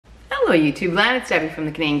Hello YouTube land, it's Debbie from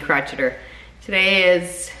the Canadian Crocheter. Today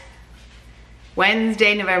is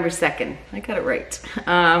Wednesday, November 2nd. I got it right.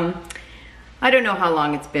 I don't know how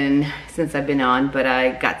long it's been since I've been on, but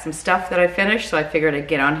I got some stuff that I finished, so I figured I'd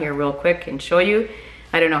get on here real quick and show you.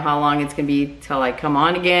 I don't know how long it's gonna be till I come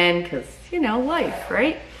on again, because you know, life,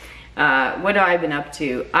 right? What have I been up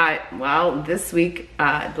to? Well, this week,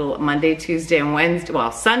 the Monday, Tuesday, and Wednesday,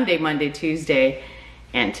 well, Sunday, Monday, Tuesday,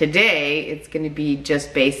 and today, it's gonna be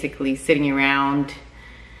just basically sitting around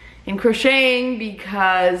and crocheting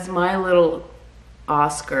because my little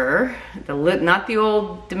Oscar, not the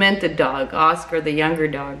old demented dog, Oscar, the younger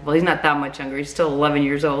dog, well, he's not that much younger, he's still 11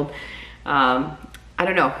 years old. I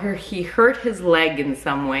don't know, he hurt his leg in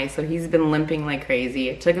some way, so he's been limping like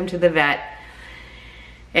crazy. I took him to the vet,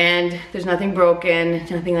 and there's nothing broken,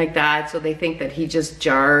 nothing like that, so they think that he just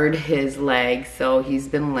jarred his leg, so he's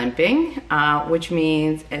been limping, which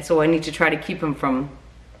means, and so I need to try to keep him from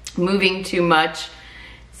moving too much,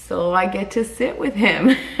 so I get to sit with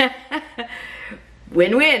him.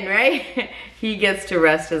 Win-win, right? He gets to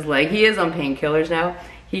rest his leg. He is on painkillers now.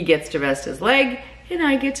 He gets to rest his leg, and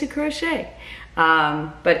I get to crochet.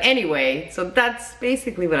 But anyway, so that's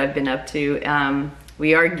basically what I've been up to.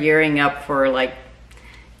 We are gearing up for, like,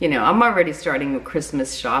 you know, I'm already starting with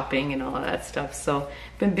Christmas shopping and all of that stuff. So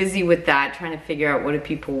I've been busy with that, trying to figure out what do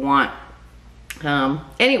people want.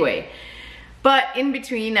 Anyway, but in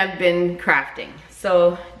between I've been crafting.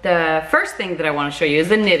 So the first thing that I want to show you is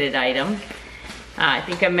a knitted item. I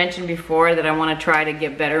think I mentioned before that I want to try to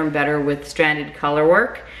get better and better with stranded color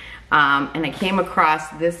work. And I came across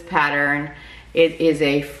this pattern. It is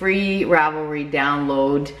a free Ravelry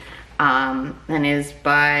download and is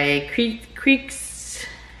by Creeks.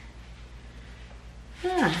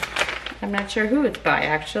 I'm not sure who it's by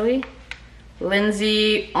actually.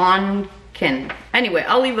 Lindsay, Oncken. Anyway,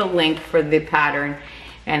 I'll leave a link for the pattern.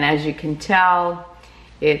 And as you can tell,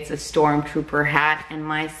 it's a stormtrooper hat, and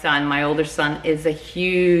my son, my older son, is a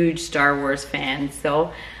huge Star Wars fan,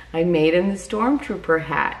 so I made him the stormtrooper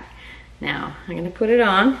hat. Now, I'm gonna put it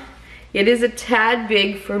on. It is a tad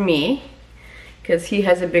big for me, because he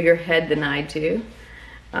has a bigger head than I do.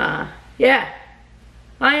 Yeah,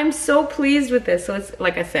 I am so pleased with this. So it's,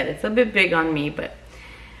 like I said, it's a bit big on me, but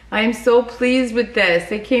I am so pleased with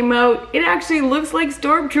this. It came out, it actually looks like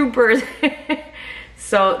stormtroopers.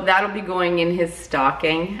 So that'll be going in his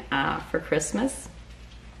stocking for Christmas.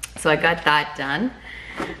 So I got that done.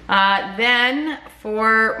 Then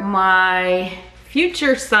for my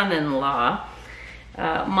future son-in-law,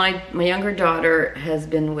 my younger daughter has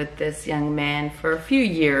been with this young man for a few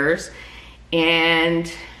years,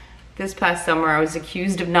 and this past summer I was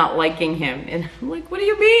accused of not liking him, and I'm like, what do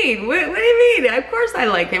you mean? What do you mean? Of course I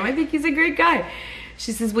like him. I think he's a great guy.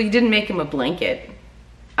 She says, well, you didn't make him a blanket.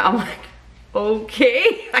 I'm like,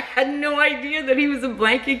 okay. I had no idea that he was a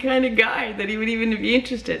blanket kind of guy, that he would even be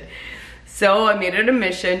interested. So I made it a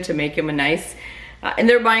mission to make him a nice, and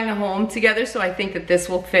they're buying a home together, so I think that this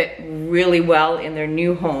will fit really well in their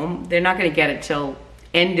new home. They're not gonna get it till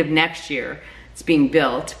end of next year. It's being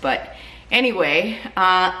built, but anyway,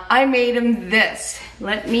 I made him this.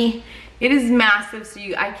 It is massive, so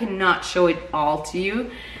I cannot show it all to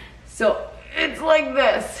you. So it's like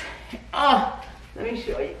this. Oh, let me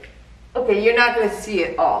show you. Okay, you're not gonna see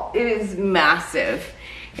it all. It is massive,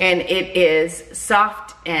 and it is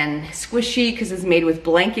soft and squishy because it's made with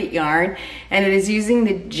blanket yarn, and it is using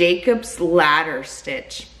the Jacob's ladder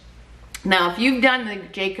stitch. Now, if you've done the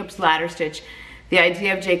Jacob's ladder stitch, the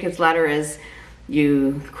idea of Jacob's ladder is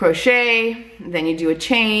you crochet, then you do a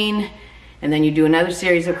chain, and then you do another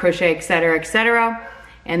series of crochet, etc., etc.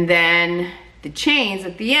 And then the chains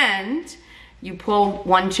at the end, you pull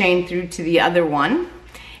one chain through to the other one,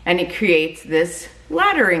 and it creates this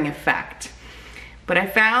laddering effect. But I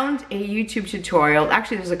found a YouTube tutorial,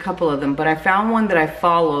 actually there's a couple of them, but I found one that I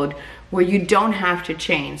followed where you don't have to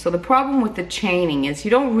chain. So the problem with the chaining is you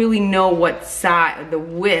don't really know what side, the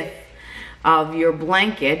width of your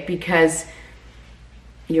blanket, because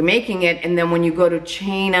you're making it, and then when you go to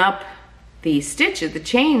chain up the stitches, the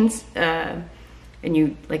chains, and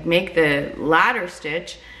you like make the ladder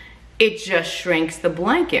stitch, it just shrinks the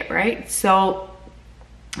blanket, right? So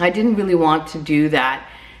I didn't really want to do that,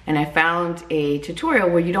 and I found a tutorial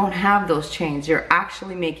where you don't have those chains. You're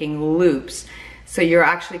actually making loops. So you're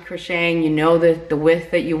actually crocheting, you know the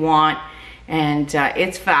width that you want, and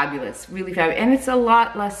it's fabulous, really fabulous, and it's a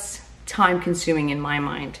lot less time consuming in my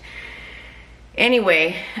mind.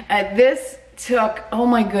 Anyway, this took, oh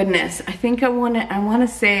my goodness, I think I wanna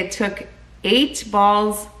say it took 8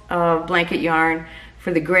 balls of blanket yarn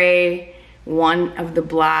for the gray, 1 of the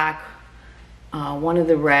black, 1 of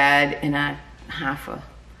the red, and a half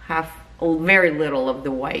very little of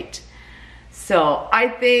the white. So I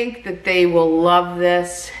think that they will love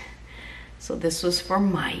this. So this was for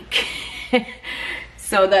Mike.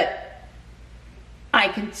 So that I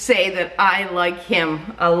can say that I like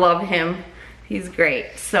him, I love him, he's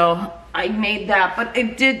great. So I made that, but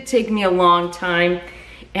it did take me a long time.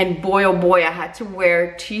 And boy, oh boy, I had to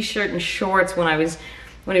wear t-shirt and shorts when it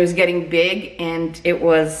was getting big and it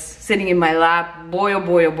was sitting in my lap. Boy,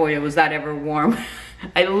 oh boy, was that ever warm.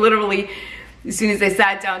 I literally, as soon as I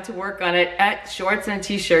sat down to work on it, at shorts and a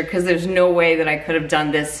t-shirt, because there's no way that I could have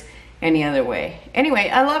done this any other way. Anyway,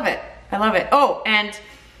 I love it. I love it. Oh, and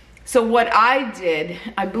so what I did,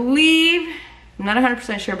 I believe, I'm not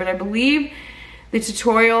 100% sure, but I believe the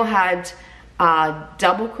tutorial had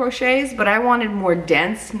double crochets, but I wanted more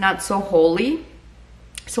dense, not so holey.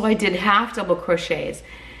 So I did half double crochets.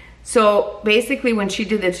 So basically when she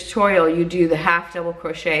did the tutorial, you do the half double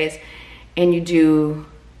crochets and you do,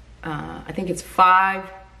 I think it's 5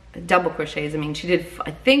 double crochets. I mean,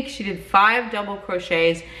 I think she did 5 double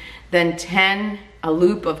crochets, then a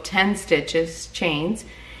loop of 10 stitches, chains,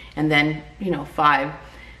 and then, you know, 5.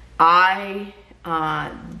 My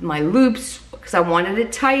loops, because I wanted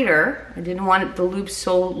it tighter, I didn't want the loops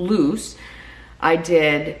so loose, I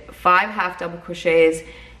did 5 half double crochets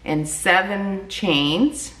and 7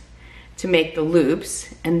 chains to make the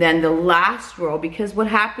loops. And then the last row, because what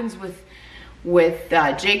happens with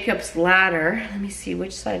Jacob's ladder, let me see,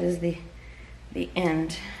 which side is the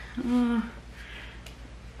end?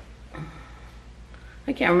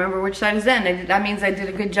 I can't remember which side is end. That means I did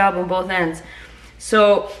a good job on both ends.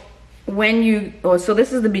 So when you, so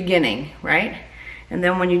this is the beginning, right? And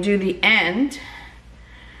then when you do the end,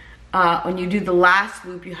 when you do the last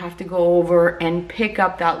loop, you have to go over and pick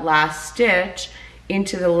up that last stitch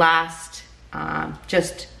into the last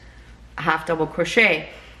just half double crochet.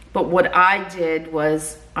 But what I did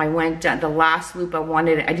was I went down the last loop.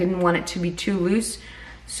 I didn't want it to be too loose,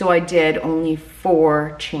 so I did only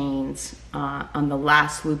 4 chains on the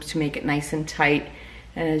last loop to make it nice and tight.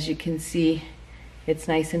 And as you can see, it's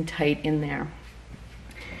nice and tight in there.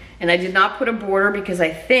 And I did not put a border because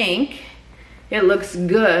I think it looks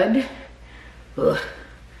good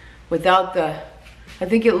without the, I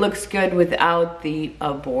think it looks good without the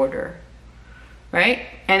border, right?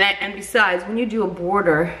 And besides, when you do a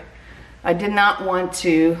border, I did not want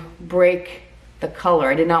to break the color.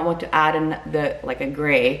 I did not want to add like a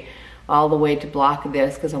gray all the way to block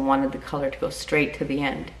this, because I wanted the color to go straight to the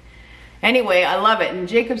end. Anyway, I love it. And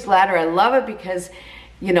Jacob's ladder, I love it because,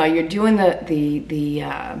 you know, you're doing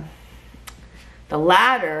the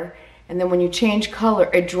ladder, and then when you change color,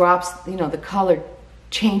 it drops, you know, the color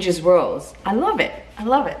changes rows. I love it. I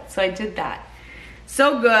love it. So I did that.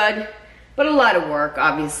 So good, but a lot of work,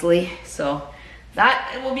 obviously. So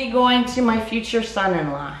that will be going to my future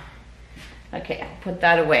son-in-law. Okay, I'll put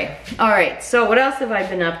that away. All right, so what else have I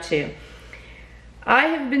been up to? I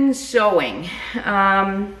have been sewing,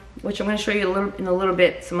 which I'm going to show you in a little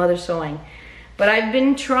bit, some other sewing. But I've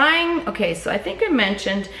been trying, okay, so I think I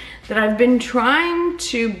mentioned that I've been trying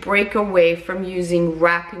to break away from using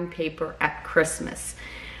wrapping paper at Christmas.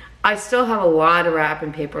 I still have a lot of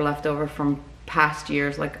wrapping paper left over from past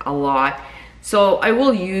years, like a lot. So I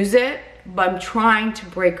will use it, but I'm trying to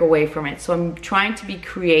break away from it. So I'm trying to be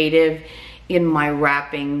creative in my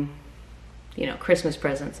wrapping, you know, Christmas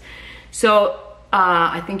presents. So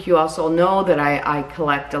I think you also know that I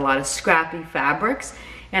collect a lot of scrappy fabrics,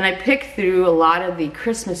 and I pick through a lot of the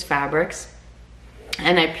Christmas fabrics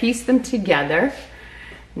and I piece them together.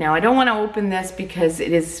 Now I don't want to open this because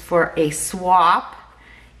it is for a swap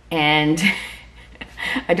and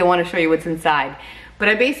I don't want to show you what's inside. But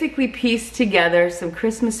I basically pieced together some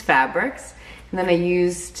Christmas fabrics, and then I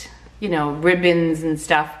used, you know, ribbons and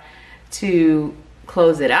stuff to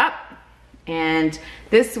close it up. And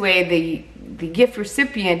this way the gift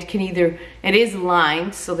recipient can either, it is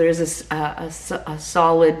lined, so there's a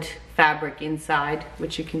solid fabric inside,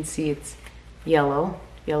 which you can see it's yellow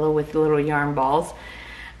with little yarn balls.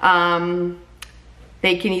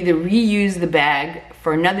 They can either reuse the bag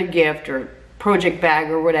for another gift or project bag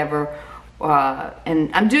or whatever.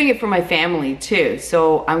 And I'm doing it for my family too.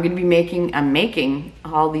 So I'm making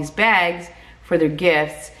all these bags for their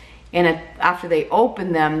gifts. And after they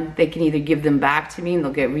open them, they can either give them back to me and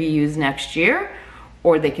they'll get reused next year,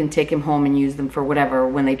 or they can take them home and use them for whatever,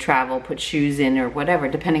 when they travel, put shoes in or whatever,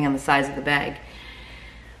 depending on the size of the bag.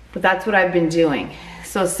 But that's what I've been doing.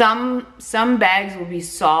 So some bags will be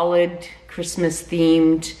solid Christmas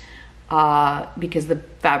themed because the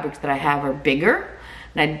fabrics that I have are bigger,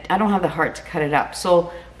 and I don't have the heart to cut it up.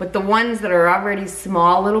 So, but the ones that are already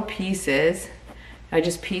small little pieces, I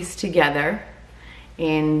just piece together.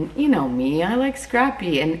 And you know me, I like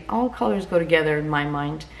scrappy, and all colors go together in my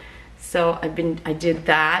mind. So I did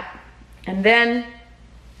that. And then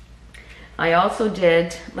I also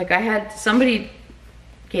did, like I had, somebody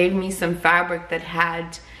gave me some fabric that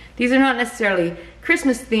had, these are not necessarily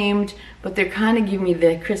Christmas themed, but they're kind of giving me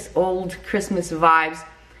the old Christmas vibes.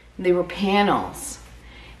 They were panels.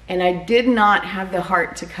 And I did not have the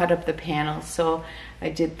heart to cut up the panels. So I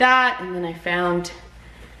did that, and then I found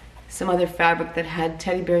some other fabric that had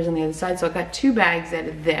teddy bears on the other side. So I got 2 bags out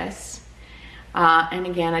of this. And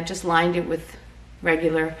again, I just lined it with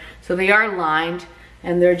regular. So they are lined,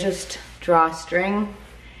 and they're just drawstring.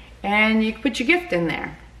 And you can put your gift in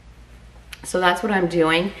there. So that's what I'm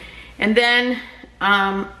doing. And then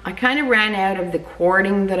I kind of ran out of the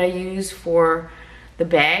cording that I use for the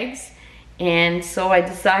bags. And so I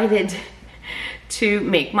decided to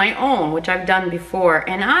make my own, which I've done before.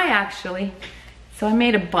 And so I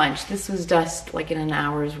made a bunch. This was just like in an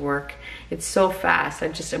hour's work. It's so fast.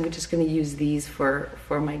 I'm just gonna use these for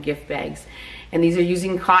my gift bags. And these are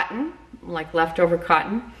using cotton, like leftover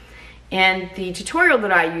cotton. And the tutorial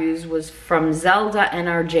that I used was from Zelda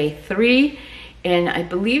NRJ3, and I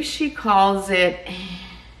believe she calls it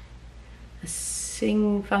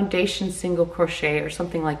a foundation single crochet or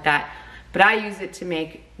something like that. But I use it to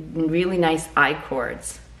make really nice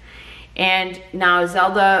icords. And now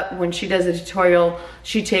Zelda, when she does a tutorial,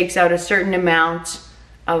 she takes out a certain amount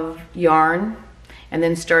of yarn and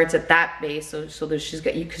then starts at that base. So she's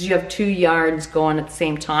got, because you have 2 yarns going at the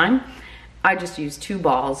same time. I just use 2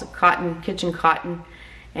 balls of cotton, kitchen cotton,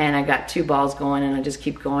 and I got 2 balls going, and I just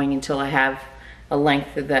keep going until I have a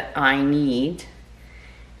length that I need.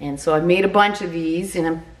 And so I've made a bunch of these,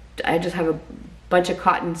 and I just have a bunch of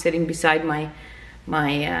cotton sitting beside my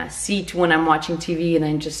seat when I'm watching TV, and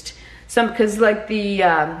then just because like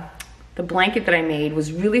the blanket that I made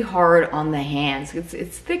was really hard on the hands.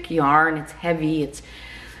 It's thick yarn, it's heavy,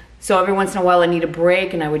 so every once in a while I need a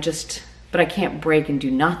break, and but I can't break and do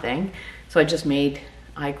nothing. So I just made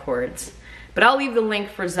icords. But I'll leave the link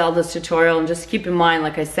for Zelda's tutorial, and just keep in mind,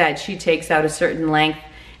 like I said, she takes out a certain length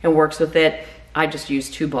and works with it. I just use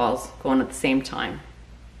 2 balls going at the same time.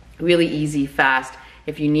 Really easy, fast.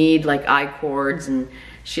 If you need like icords and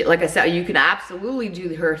shit, like I said, you can absolutely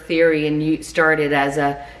do her theory and you start it as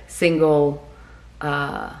a single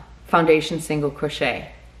foundation single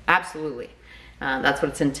crochet. Absolutely. That's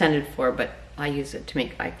what it's intended for, but I use it to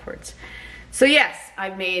make icords. So yes,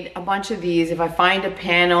 I've made a bunch of these. If I find a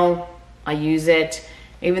panel, I use it.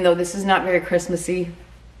 Even though this is not very Christmassy,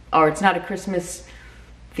 or it's not a Christmas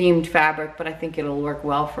themed fabric, but I think it'll work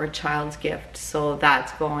well for a child's gift. So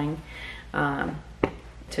that's going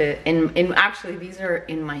actually these are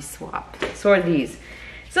in my swap. So are these.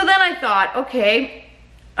 So then I thought, okay,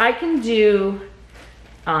 I can do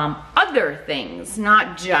other things,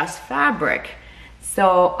 not just fabric.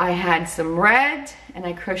 So I had some red, and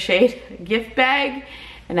I crocheted a gift bag,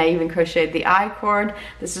 and I even crocheted the I-cord.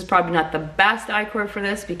 This is probably not the best I-cord for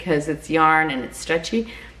this because it's yarn and it's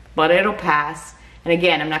stretchy, but it'll pass. And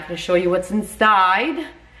again, I'm not going to show you what's inside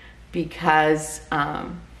because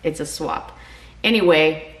it's a swap.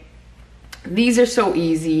 Anyway, these are so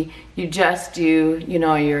easy. You just do, you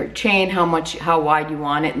know, your chain, how wide you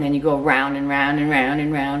want it, and then you go round and round and round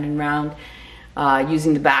and round and round,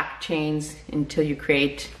 using the back chains until you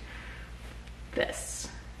create this.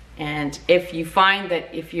 And if you find that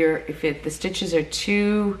if the stitches are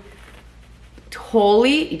too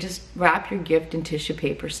holy, you just wrap your gift in tissue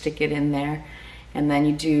paper, stick it in there, and then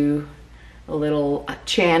you do a little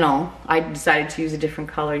channel. I decided to use a different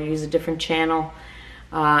color. You use a different channel,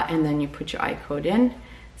 and then you put your I-code in.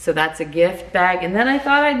 So that's a gift bag. And then I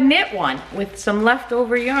thought I'd knit one with some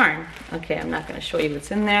leftover yarn. Okay, I'm not gonna show you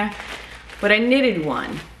what's in there, but I knitted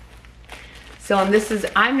one. So, and this is,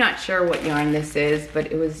 I'm not sure what yarn this is,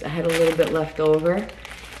 but I had a little bit left over.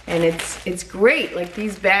 And it's great. Like,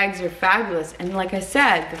 these bags are fabulous. And like I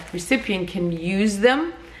said, the recipient can use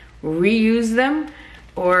them, reuse them,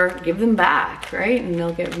 or give them back, right? And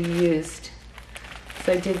they'll get reused.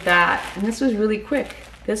 So I did that, and this was really quick.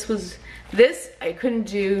 This I couldn't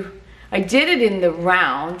do, I did it in the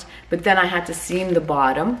round, but then I had to seam the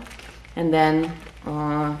bottom and then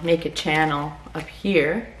make a channel up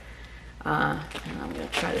here. And I'm gonna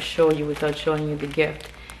try to show you without showing you the gift.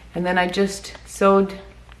 And then I just folded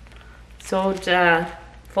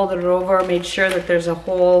it over, made sure that there's a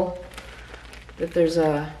hole,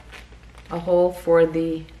 a hole for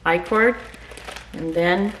the I-cord, and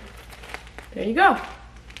then there you go.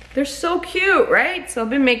 They're so cute, right? So I've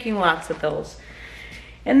been making lots of those.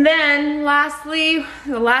 And then lastly,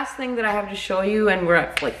 the last thing that I have to show you, and we're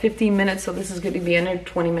at like 15 minutes, so this is going to be under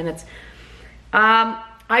 20 minutes.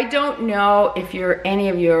 I don't know if any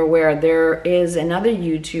of you are aware, there is another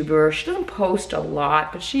YouTuber. She doesn't post a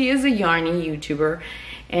lot, but she is a yarny YouTuber.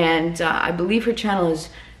 And I believe her channel is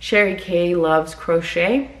Sherry K Loves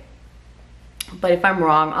Crochet. But if I'm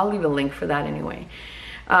wrong, I'll leave a link for that anyway.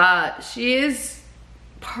 She is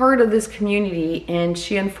part of this community, and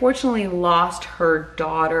she unfortunately lost her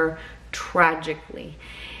daughter tragically.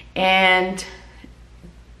 And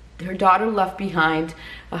her daughter left behind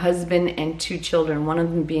a husband and 2 children, one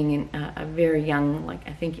of them being a very young, like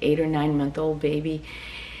I think 8 or 9 month old baby.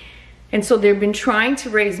 And so they've been trying to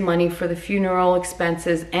raise money for the funeral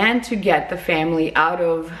expenses and to get the family out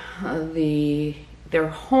of their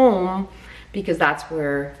home, because that's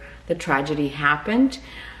where the tragedy happened.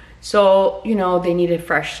 So, you know, they need a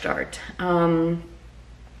fresh start. And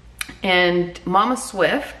Momma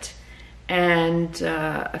Swift and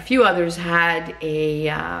a few others had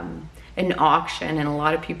an auction, and a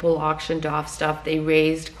lot of people auctioned off stuff. They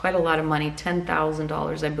raised quite a lot of money,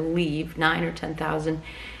 $10,000, I believe, 9 or 10,000.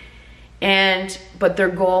 But their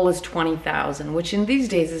goal is 20,000, which in these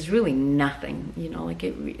days is really nothing. You know, like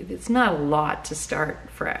it's not a lot to start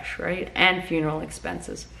fresh, right? And funeral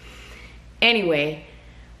expenses. Anyway,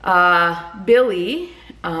 Billy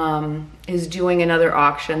is doing another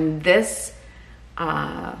auction this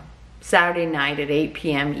Saturday night at 8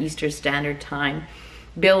 p.m. Eastern Standard Time.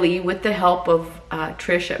 Billy, with the help of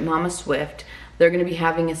Trish at Momma Swift, they're going to be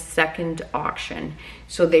having a second auction.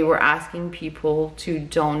 So they were asking people to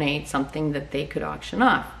donate something that they could auction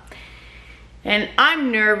off. And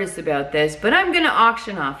I'm nervous about this, but I'm going to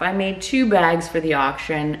auction off. I made 2 bags for the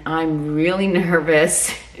auction. I'm really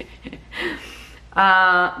nervous.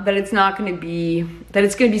 That it's not going to be, that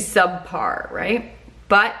it's going to be subpar, right?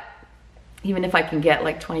 But even if I can get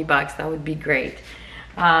like 20 bucks, that would be great.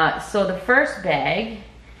 So the first bag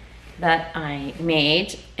that I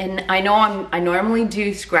made, and I know I normally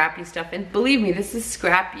do scrappy stuff, and believe me, this is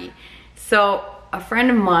scrappy. So a friend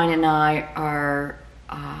of mine and I are,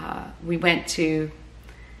 we went to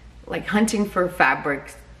like hunting for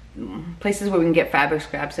fabrics, places where we can get fabric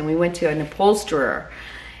scraps, and we went to an upholsterer,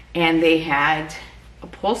 and they had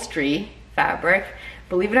upholstery fabric.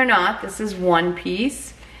 Believe it or not, this is one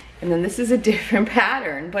piece, and then this is a different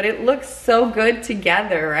pattern, but it looks so good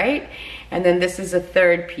together, right? And then this is a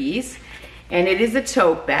third piece, and it is a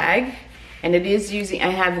tote bag, and it is using, I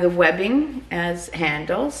have the webbing as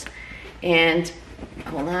handles, and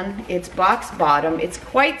hold on, it's box bottom. It's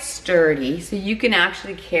quite sturdy, so you can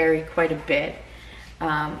actually carry quite a bit.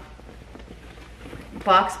 Box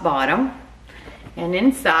bottom, and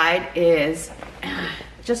inside is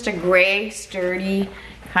just a gray, sturdy,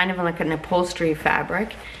 kind of like an upholstery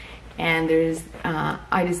fabric. And there's,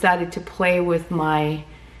 I decided to play with my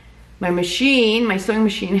machine. My sewing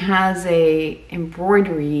machine has a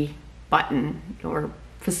embroidery button or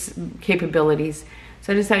capabilities.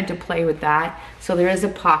 So I decided to play with that. So there is a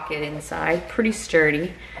pocket inside, pretty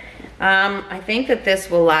sturdy. I think that this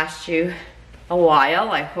will last you a while,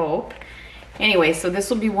 I hope. Anyway, so this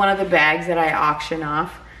will be one of the bags that I auction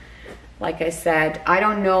off. Like I said, I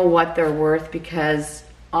don't know what they're worth because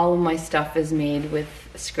all of my stuff is made with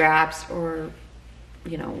scraps or,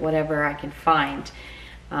 you know, whatever I can find.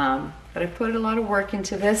 But I put a lot of work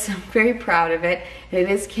into this. I'm very proud of it. It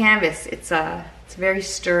is canvas. It's very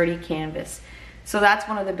sturdy canvas. So that's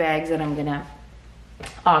one of the bags that I'm gonna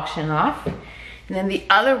auction off. And then the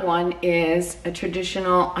other one is a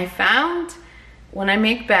traditional, I found when I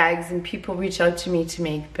make bags and people reach out to me to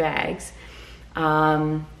make bags,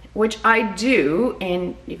 which I do,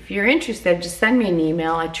 and if you're interested, just send me an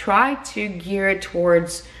email. I try to gear it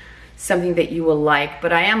towards something that you will like,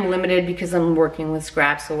 but I am limited because I'm working with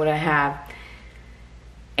scraps, so what I have.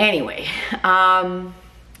 Anyway, I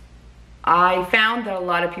found that a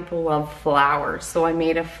lot of people love flowers, so I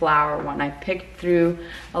made a flower one. I picked through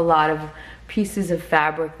a lot of pieces of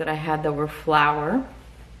fabric that I had that were flower.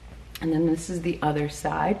 And then this is the other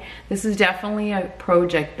side. This is definitely a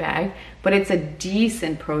project bag, but it's a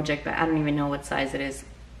decent project bag. I don't even know what size it is.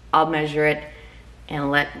 I'll measure it and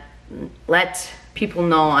let people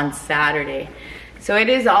know on Saturday. So it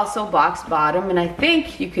is also box bottom, and I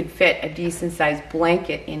think you could fit a decent sized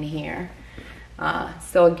blanket in here.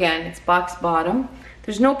 So again, it's box bottom.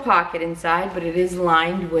 There's no pocket inside, but it is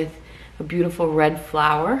lined with a beautiful red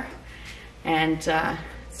flower. And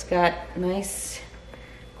it's got nice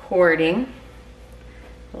cording.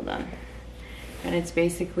 Hold on. And it's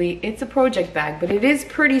basically, it's a project bag, but it is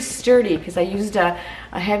pretty sturdy because I used a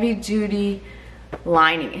heavy duty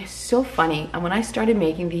lining. It's so funny. When I started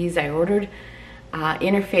making these, I ordered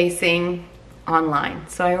interfacing online.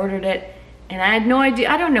 So I ordered it and I had no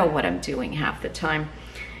idea. I don't know what I'm doing half the time.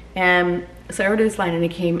 And So I ordered this line and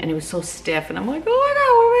it came and it was so stiff and I'm like, oh my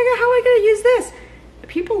God, how am I gonna use this? But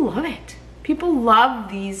people love it. People love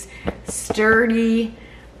these sturdy,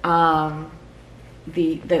 the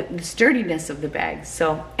sturdiness of the bags.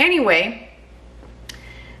 So anyway,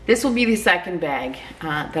 this will be the second bag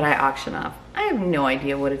that I auction off. I have no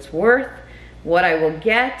idea what it's worth, what I will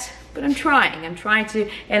get, but I'm trying to,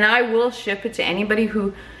 and I will ship it to anybody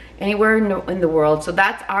who, anywhere in the world. So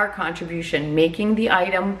that's our contribution, making the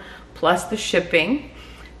item plus the shipping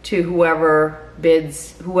to whoever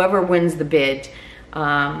bids, whoever wins the bid.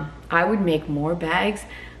 I would make more bags,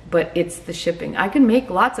 but it's the shipping. I can make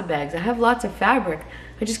lots of bags. I have lots of fabric.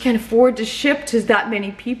 I just can't afford to ship to that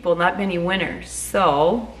many people, not many winners.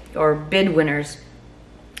 So, or bid winners.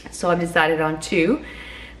 So I've decided on 2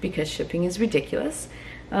 because shipping is ridiculous.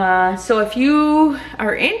 So if you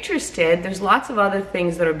are interested, there's lots of other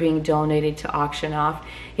things that are being donated to auction off.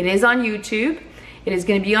 It is on YouTube. It is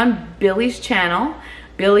going to be on Billy's channel,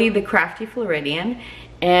 Billy the Crafty Floridian,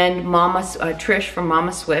 and Trish from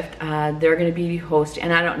Momma Swift. They're going to be host,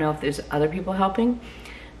 and I don't know if there's other people helping,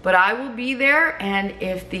 but I will be there, and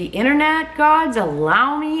if the internet gods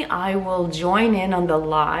allow me, I will join in on the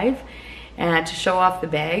live and to show off the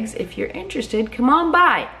bags. If you're interested, come on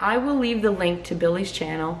by. I will leave the link to Billy's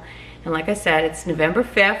channel, and like I said, it's November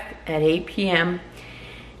 5th at 8 p.m.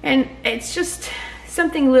 and it's just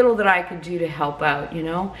something little that I could do to help out, you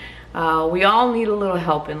know. We all need a little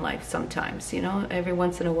help in life sometimes, you know. Every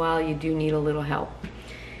once in a while you do need a little help.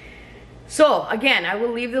 So again, I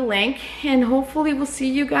will leave the link, and hopefully we'll see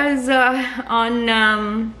you guys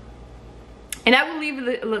on and I will leave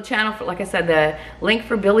the channel for, like I said, the link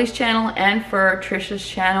for Billy's channel and for Trisha's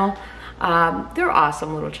channel. They're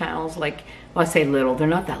awesome little channels. Like, well, I say little, they're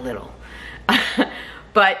not that little.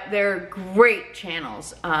 But they're great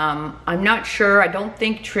channels. I'm not sure, I don't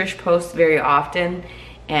think Trish posts very often,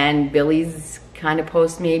 and Billy's kind of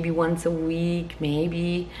posts maybe once a week,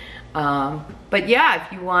 maybe. But yeah,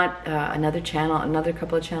 if you want another channel, another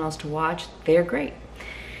couple of channels to watch, they're great.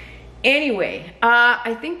 Anyway,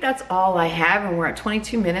 I think that's all I have, and we're at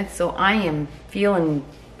 22 minutes, so I am feeling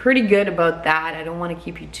pretty good about that. I don't want to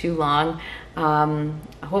keep you too long.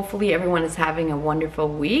 Hopefully everyone is having a wonderful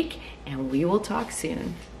week, and we will talk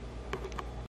soon.